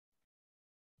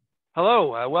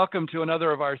Hello, welcome to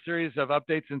another of our series of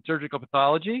updates in surgical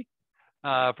pathology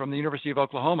from the University of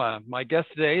Oklahoma. My guest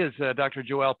today is Dr.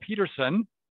 JoElle Peterson,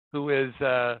 who is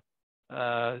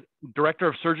Director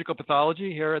of Surgical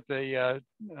Pathology here at the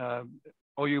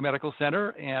OU Medical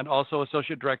Center and also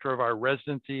Associate Director of our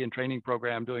Residency and Training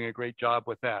Program, doing a great job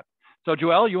with that. So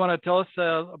JoElle, you want to tell us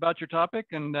about your topic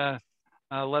and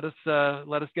let us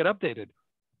get updated.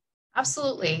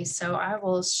 Absolutely. So I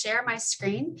will share my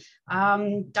screen.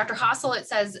 Dr. Hassel, it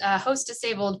says host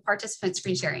disabled participant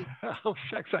screen sharing. Oh,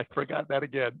 shucks, I forgot that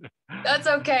again. That's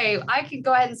okay. I can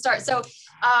go ahead and start. So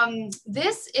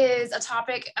this is a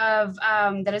topic of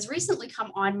that has recently come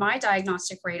on my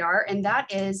diagnostic radar, and that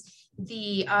is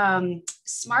the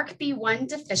SMARCB-1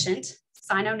 deficient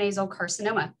sinonasal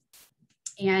carcinoma.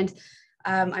 And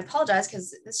I apologize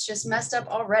because this just messed up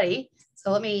already. So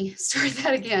let me start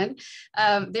that again.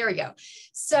 There we go.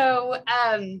 So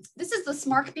this is the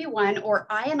SMARCB-1 or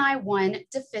INI1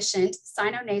 deficient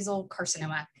sinonasal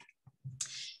carcinoma.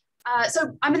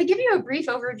 So I'm going to give you a brief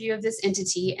overview of this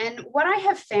entity. And what I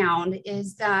have found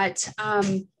is that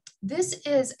this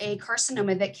is a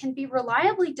carcinoma that can be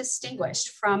reliably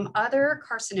distinguished from other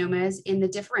carcinomas in the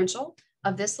differential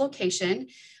of this location,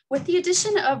 with the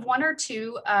addition of one or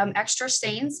two extra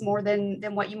stains more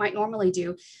than what you might normally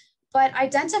do. But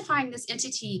identifying this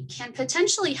entity can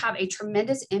potentially have a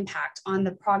tremendous impact on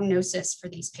the prognosis for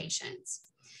these patients.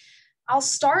 I'll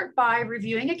start by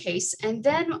reviewing a case, and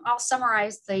then I'll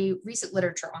summarize the recent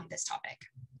literature on this topic.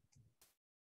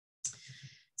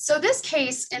 So this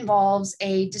case involves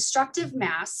a destructive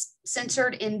mass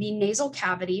centered in the nasal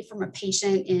cavity from a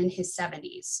patient in his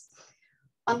 70s.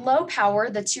 On low power,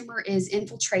 the tumor is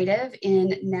infiltrative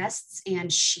in nests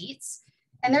and sheets,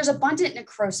 and there's abundant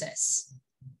necrosis.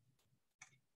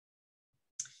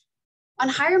 On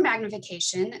higher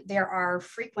magnification, there are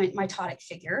frequent mitotic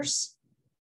figures,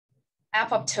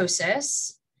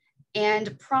 apoptosis,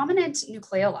 and prominent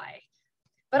nucleoli,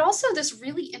 but also this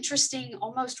really interesting,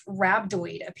 almost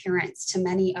rhabdoid appearance to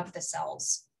many of the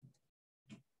cells.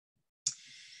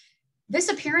 This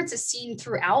appearance is seen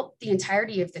throughout the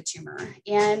entirety of the tumor.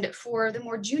 And for the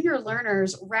more junior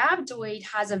learners, rhabdoid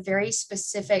has a very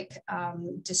specific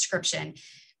description.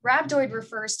 Rhabdoid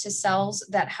refers to cells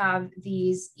that have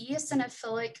these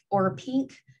eosinophilic or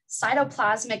pink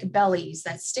cytoplasmic bellies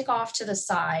that stick off to the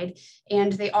side,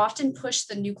 and they often push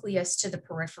the nucleus to the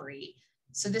periphery.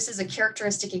 So this is a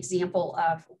characteristic example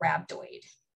of rhabdoid.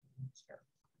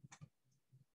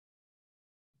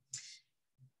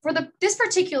 For this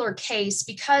particular case,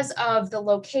 because of the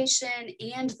location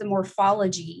and the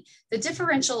morphology, the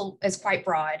differential is quite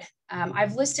broad.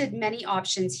 I've listed many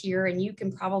options here, and you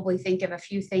can probably think of a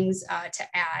few things to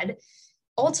add.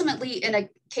 Ultimately, in a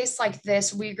case like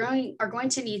this, we are going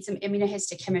to need some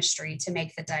immunohistochemistry to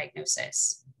make the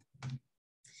diagnosis.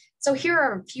 So here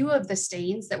are a few of the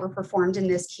stains that were performed in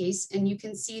this case, and you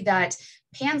can see that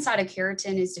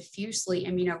pan-cytokeratin is diffusely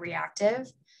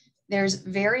immunoreactive. There's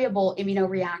variable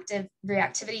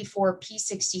immunoreactivity for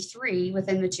P63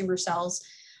 within the tumor cells.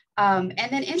 And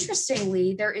then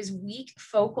interestingly, there is weak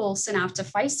focal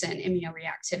synaptophysin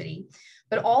immunoreactivity,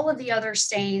 but all of the other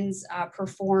stains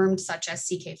performed, such as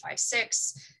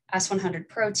CK56, S100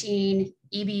 protein,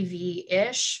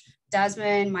 EBV-ish,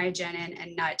 desmin, myogenin,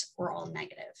 and NUT were all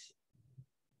negative.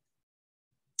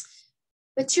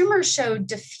 The tumor showed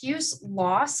diffuse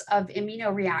loss of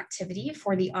immunoreactivity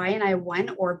for the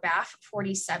INI1 or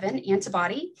BAF47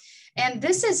 antibody, and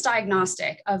this is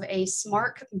diagnostic of a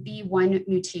SMARCB-1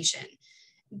 mutation.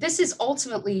 This is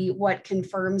ultimately what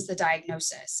confirms the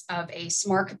diagnosis of a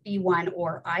SMARCB-1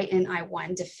 or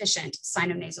INI1 deficient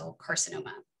sinonasal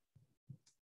carcinoma.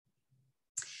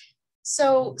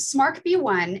 So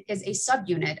SMARCB-1 is a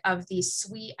subunit of the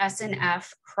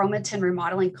SWE-SNF chromatin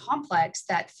remodeling complex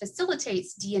that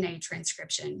facilitates DNA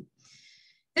transcription.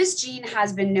 This gene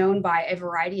has been known by a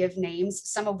variety of names,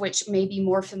 some of which may be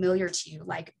more familiar to you,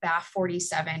 like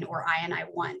BAF47 or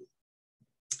INI1.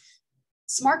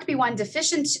 SMARCB-1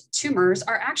 deficient tumors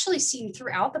are actually seen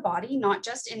throughout the body, not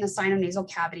just in the sinonasal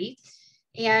cavity.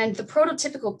 And the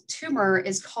prototypical tumor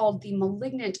is called the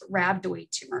malignant rhabdoid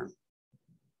tumor.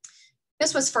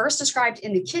 This was first described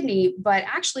in the kidney, but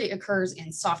actually occurs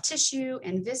in soft tissue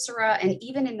and viscera, and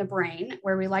even in the brain,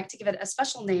 where we like to give it a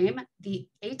special name, the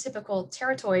atypical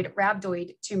teratoid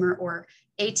rhabdoid tumor, or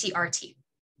ATRT.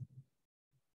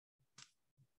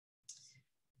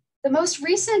 The most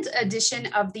recent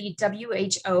edition of the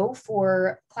WHO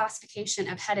for classification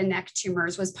of head and neck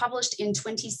tumors was published in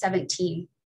 2017.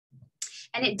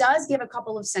 And it does give a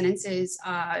couple of sentences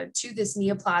to this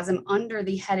neoplasm under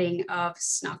the heading of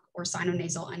SNUC, or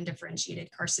sinonasal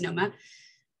undifferentiated carcinoma.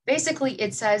 Basically,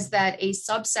 it says that a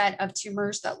subset of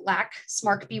tumors that lack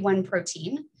SMARCB-1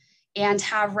 protein and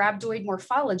have rhabdoid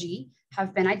morphology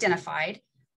have been identified,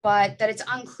 but that it's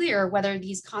unclear whether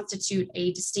these constitute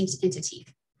a distinct entity.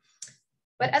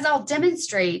 But as I'll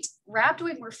demonstrate,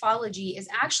 rhabdoid morphology is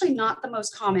actually not the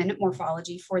most common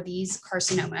morphology for these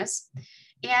carcinomas.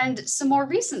 And some more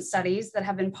recent studies that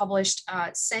have been published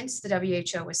since the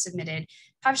WHO was submitted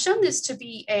have shown this to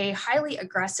be a highly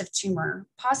aggressive tumor,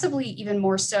 possibly even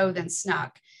more so than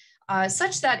SNUC,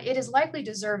 such that it is likely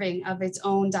deserving of its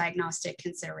own diagnostic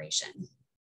consideration.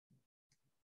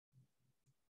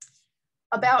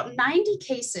 About 90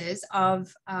 cases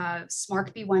of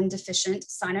SMARCB-1 deficient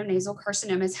sinonasal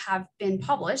carcinomas have been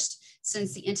published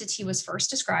since the entity was first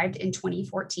described in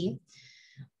 2014.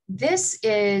 This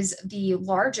is the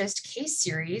largest case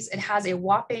series. It has a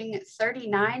whopping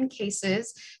 39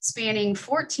 cases spanning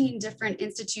 14 different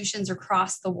institutions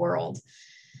across the world.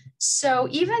 So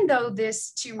even though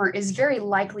this tumor is very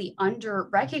likely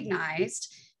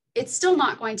under-recognized, it's still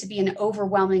not going to be an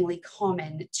overwhelmingly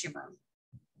common tumor.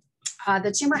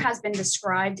 The tumor has been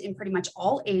described in pretty much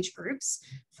all age groups,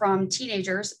 from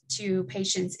teenagers to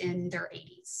patients in their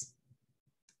 80s.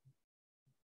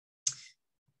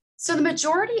 So the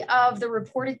majority of the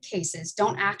reported cases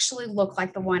don't actually look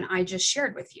like the one I just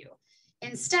shared with you.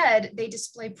 Instead, they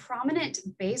display prominent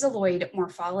basaloid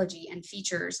morphology and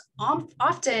features,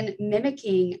 often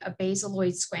mimicking a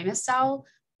basaloid squamous cell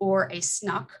or a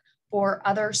SNUC or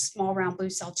other small round blue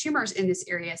cell tumors in this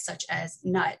area, such as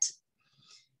NUT.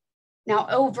 Now,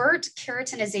 overt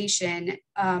keratinization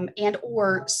and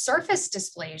or surface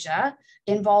dysplasia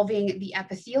involving the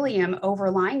epithelium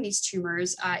overlying these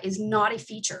tumors is not a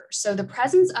feature. So the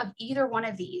presence of either one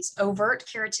of these, overt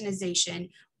keratinization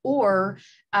or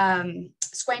squamous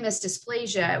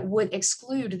dysplasia, would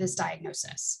exclude this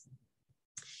diagnosis.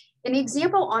 In the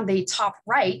example on the top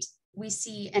right, we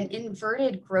see an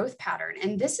inverted growth pattern,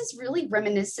 and this is really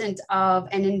reminiscent of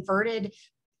an inverted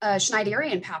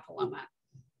Schneiderian papilloma.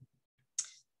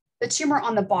 The tumor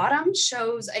on the bottom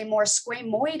shows a more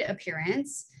squamoid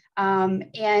appearance,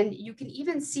 and you can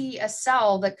even see a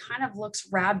cell that kind of looks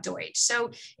rhabdoid. So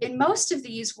in most of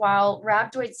these, while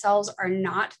rhabdoid cells are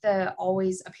not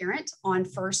always apparent on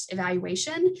first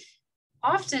evaluation,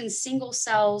 often single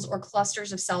cells or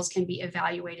clusters of cells can be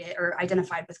evaluated or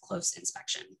identified with close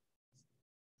inspection.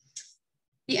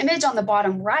 The image on the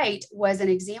bottom right was an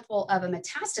example of a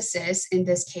metastasis in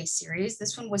this case series.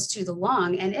 This one was to the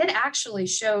lung, and it actually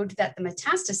showed that the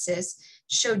metastasis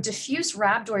showed diffuse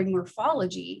rhabdoid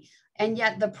morphology, and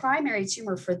yet the primary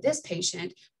tumor for this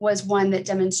patient was one that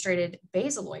demonstrated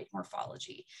basaloid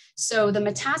morphology. So the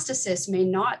metastasis may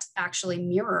not actually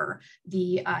mirror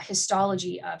the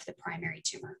histology of the primary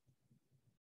tumor.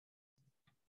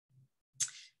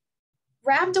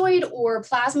 Rhabdoid or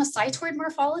plasmacytoid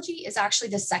morphology is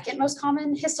actually the second most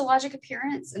common histologic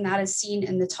appearance, and that is seen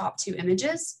in the top two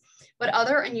images. But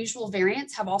other unusual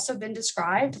variants have also been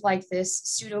described, like this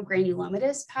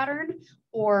pseudogranulomatous pattern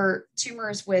or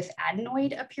tumors with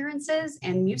adenoid appearances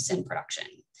and mucin production.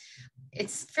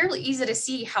 It's fairly easy to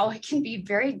see how it can be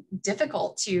very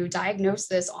difficult to diagnose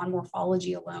this on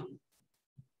morphology alone.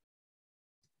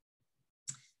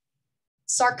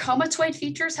 Sarcomatoid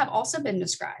features have also been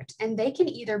described, and they can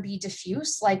either be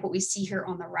diffuse, like what we see here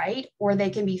on the right, or they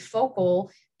can be focal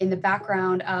in the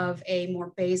background of a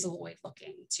more basaloid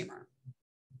looking tumor.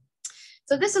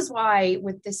 So this is why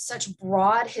with this such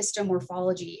broad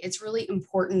histomorphology, it's really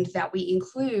important that we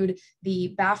include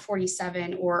the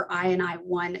BAF47 or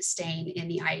INI1 stain in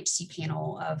the IHC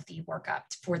panel of the workup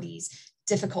for these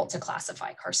difficult to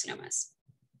classify carcinomas.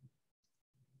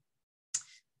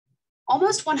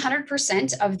 Almost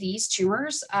 100% of these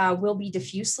tumors will be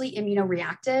diffusely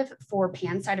immunoreactive for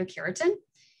pancytokeratin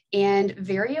and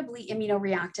variably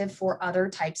immunoreactive for other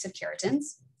types of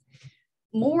keratins.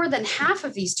 More than half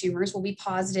of these tumors will be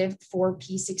positive for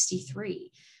P63,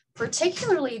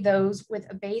 particularly those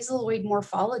with a basaloid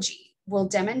morphology will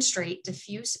demonstrate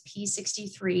diffuse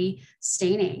P63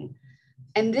 staining.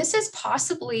 And this is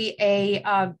possibly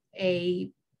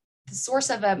the source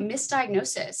of a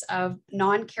misdiagnosis of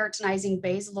non-keratinizing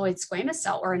basaloid squamous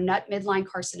cell or a NUT midline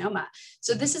carcinoma.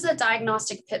 So this is a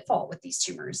diagnostic pitfall with these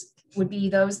tumors, would be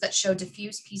those that show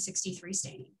diffuse P63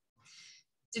 staining.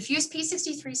 Diffuse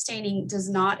P63 staining does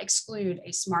not exclude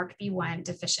a SMARCB-1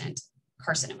 deficient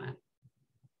carcinoma.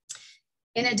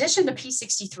 In addition to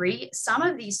P63, some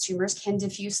of these tumors can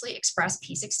diffusely express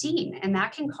P16, and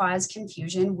that can cause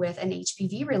confusion with an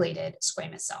HPV-related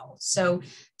squamous cell. So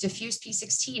diffuse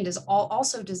P16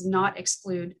 also does not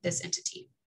exclude this entity.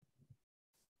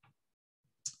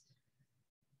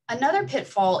 Another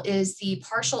pitfall is the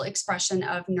partial expression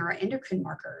of neuroendocrine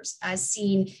markers, as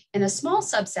seen in a small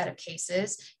subset of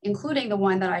cases, including the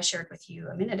one that I shared with you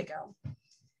a minute ago.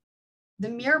 The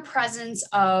mere presence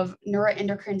of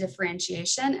neuroendocrine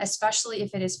differentiation, especially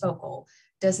if it is focal,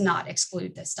 does not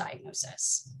exclude this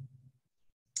diagnosis.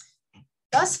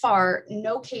 Thus far,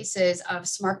 no cases of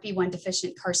SMARCB-1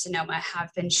 deficient carcinoma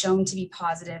have been shown to be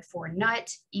positive for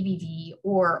NUT, EBV,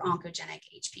 or oncogenic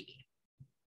HPV.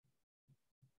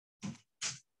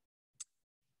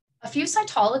 A few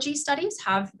cytology studies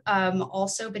have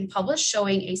also been published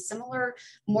showing a similar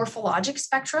morphologic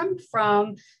spectrum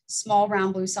from small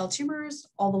round blue cell tumors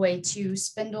all the way to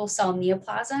spindle cell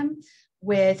neoplasm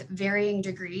with varying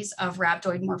degrees of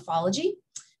rhabdoid morphology.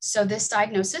 So this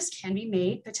diagnosis can be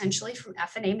made potentially from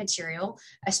FNA material,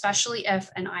 especially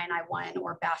if an INI1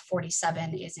 or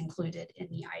BAF47 is included in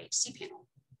the IHC panel.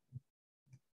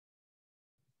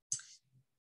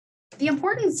 The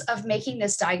importance of making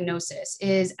this diagnosis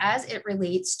is as it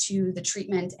relates to the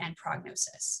treatment and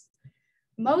prognosis.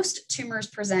 Most tumors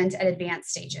present at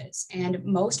advanced stages, and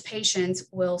most patients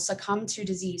will succumb to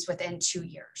disease within 2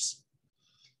 years.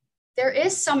 There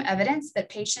is some evidence that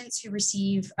patients who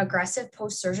receive aggressive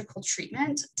post-surgical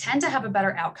treatment tend to have a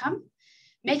better outcome,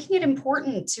 making it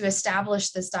important to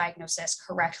establish this diagnosis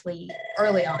correctly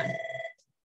early on.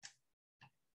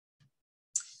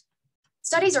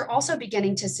 Studies are also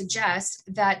beginning to suggest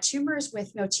that tumors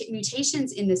with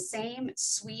mutations in the same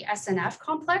SWE-SNF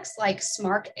complex, like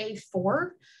SMARCA4,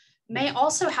 may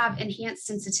also have enhanced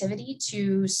sensitivity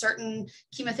to certain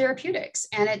chemotherapeutics.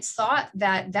 And it's thought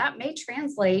that that may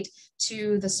translate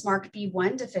to the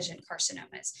SMARCB-1 deficient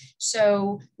carcinomas.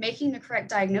 So making the correct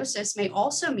diagnosis may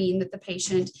also mean that the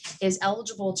patient is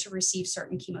eligible to receive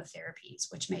certain chemotherapies,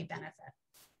 which may benefit.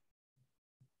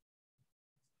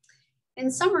 In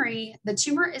summary, the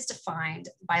tumor is defined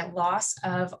by loss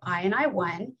of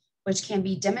INI1, which can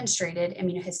be demonstrated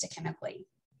immunohistochemically.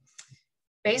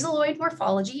 Basaloid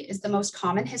morphology is the most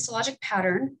common histologic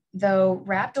pattern, though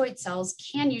rhabdoid cells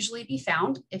can usually be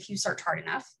found if you search hard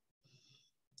enough.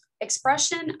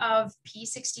 Expression of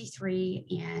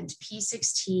P63 and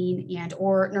P16 and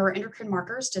or neuroendocrine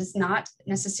markers does not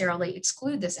necessarily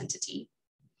exclude this entity.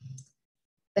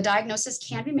 The diagnosis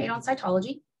can be made on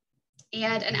cytology,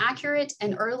 and an accurate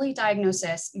and early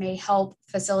diagnosis may help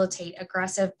facilitate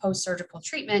aggressive post-surgical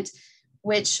treatment,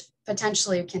 which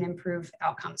potentially can improve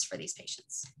outcomes for these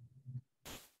patients.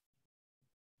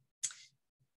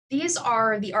 These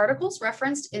are the articles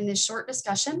referenced in this short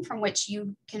discussion from which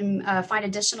you can find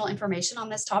additional information on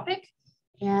this topic.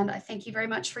 And I thank you very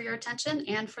much for your attention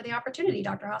and for the opportunity,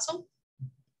 Dr. Hassel.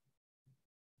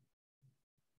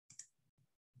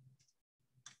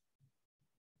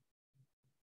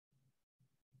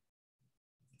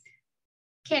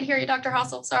 Can't hear you, Dr.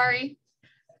 Hassel, sorry.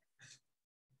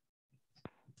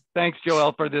 Thanks,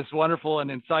 JoElle, for this wonderful and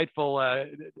insightful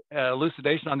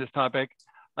elucidation on this topic.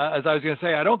 As I was going to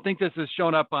say, I don't think this has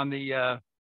shown up on the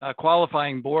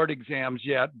qualifying board exams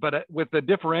yet, but with the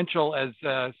differential as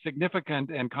significant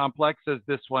and complex as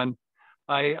this one,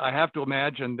 I have to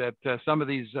imagine that some of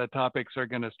these topics are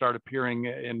going to start appearing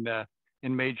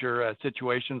in major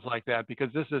situations like that, because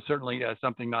this is certainly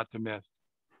something not to miss.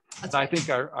 That's I think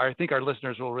our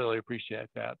listeners will really appreciate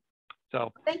that.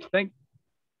 So thank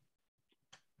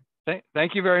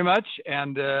you very much,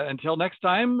 and until next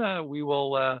time, we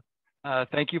will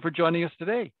thank you for joining us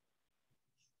today.